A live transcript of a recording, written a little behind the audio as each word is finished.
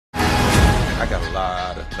I got a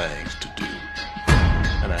lot of things to do,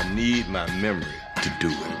 and I need my memory to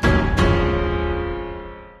do it.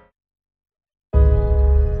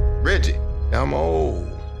 Reggie, I'm old,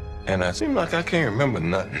 and I seem like I can't remember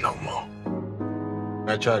nothing no more.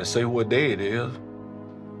 I try to say what day it is,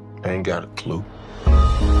 I ain't got a clue.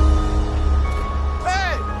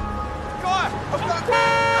 Hey! God!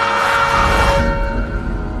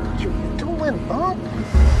 What you doing, Bob?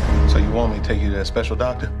 So you want me to take you to that special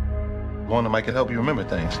doctor? One that might can help you remember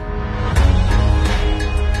things.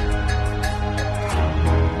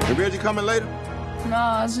 Is Reggie coming later?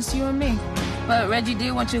 No, it's just you and me. But Reggie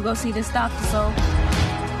did want you to go see this doctor, so...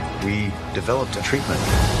 We developed a treatment.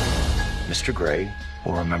 Mr. Gray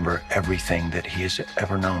will remember everything that he has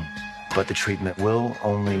ever known. But the treatment will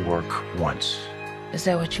only work once. Is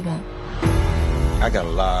that what you want? I got a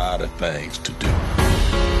lot of things to do,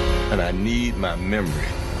 and I need my memory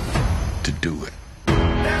to do it.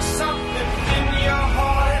 There's something in your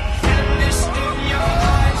heart, and this in your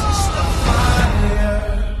eyes is the fire.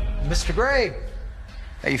 Mr. Gray,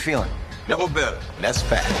 how you feeling? Never better. That's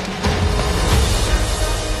fact.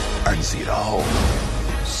 I can see it all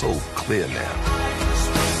so clear now.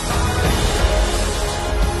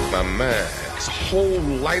 My mind, it's a whole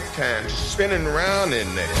lifetime spinning around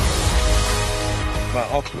in there. My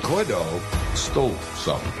Uncle Coy dog stole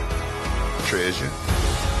something. Treasure.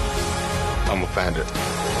 I'ma find it.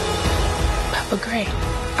 Papa Gray,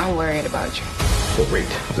 I'm worried about you. The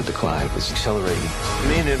rate of the decline is accelerating.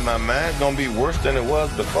 Meaning my mind's gonna be worse than it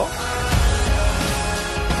was before.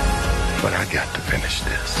 But I got to finish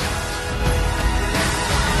this.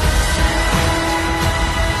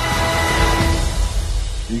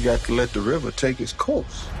 You got to let the river take its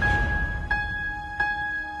course.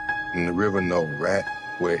 And the river knows right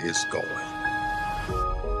where it's going.